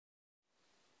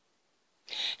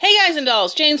guys and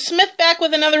dolls, Jane Smith back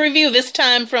with another review, this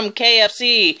time from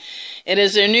KFC. It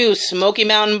is their new Smoky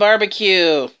Mountain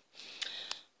Barbecue.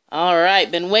 Alright,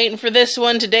 been waiting for this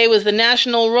one. Today was the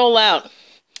national rollout.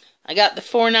 I got the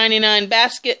 $4.99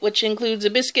 basket, which includes a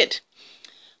biscuit,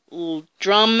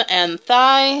 drum and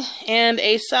thigh, and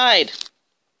a side.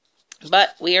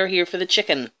 But we are here for the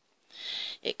chicken.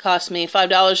 It cost me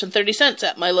 $5.30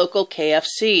 at my local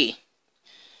KFC.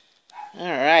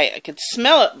 Alright, I could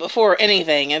smell it before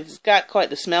anything. It's got quite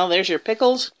the smell. There's your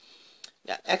pickles.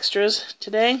 Got extras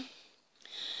today.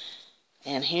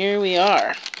 And here we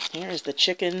are. Here is the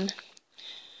chicken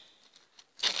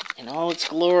in all its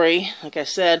glory. Like I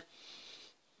said,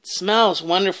 it smells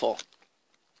wonderful.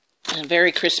 And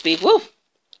very crispy. Woo!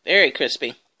 Very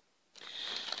crispy.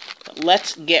 But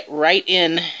let's get right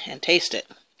in and taste it.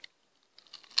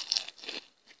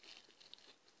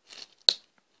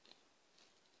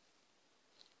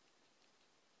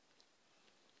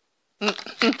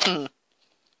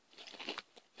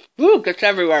 Ooh, gets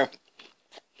everywhere.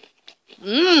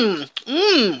 Oh,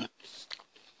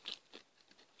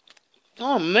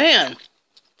 man.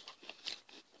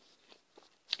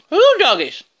 Ooh,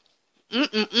 doggies.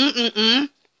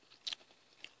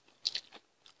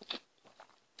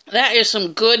 That is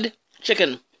some good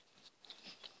chicken.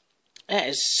 That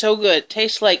is so good. It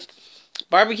tastes like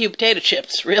barbecue potato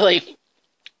chips, really.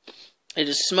 It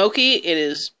is smoky. It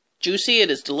is juicy. It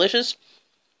is delicious.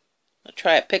 I'll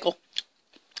try a pickle.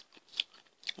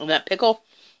 And that pickle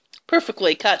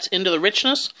perfectly cuts into the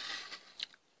richness.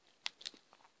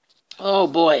 Oh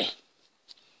boy.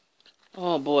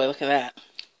 Oh boy, look at that.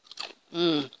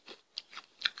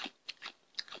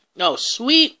 Oh,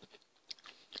 sweet.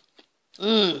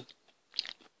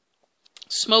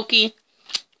 Smoky.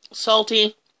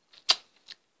 Salty.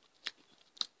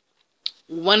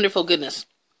 Wonderful goodness.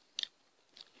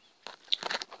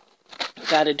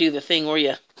 Got to do the thing where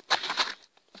you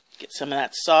get some of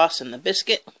that sauce in the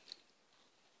biscuit.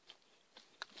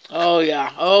 Oh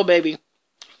yeah, oh baby.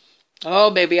 Oh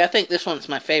baby, I think this one's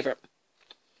my favorite.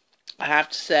 I have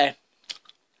to say.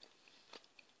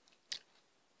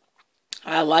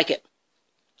 I like it.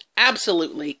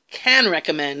 Absolutely can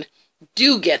recommend.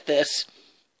 Do get this.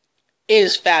 It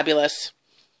is fabulous.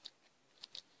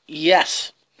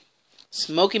 Yes.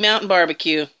 Smoky Mountain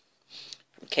Barbecue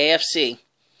from KFC.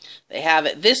 They have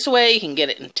it this way. You can get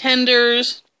it in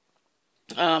tenders.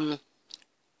 You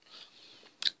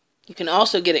can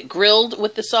also get it grilled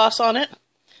with the sauce on it.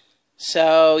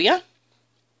 So, yeah.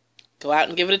 Go out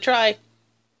and give it a try.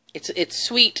 It's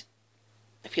sweet.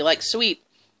 If you like sweet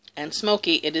and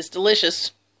smoky, it is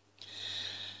delicious.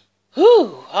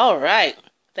 Whew. Alright.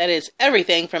 That is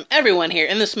everything from everyone here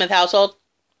in the Smith household.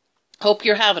 Hope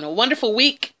you're having a wonderful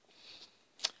week.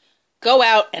 Go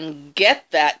out and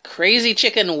get that crazy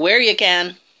chicken where you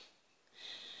can.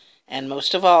 And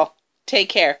most of all, take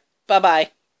care. Bye-bye.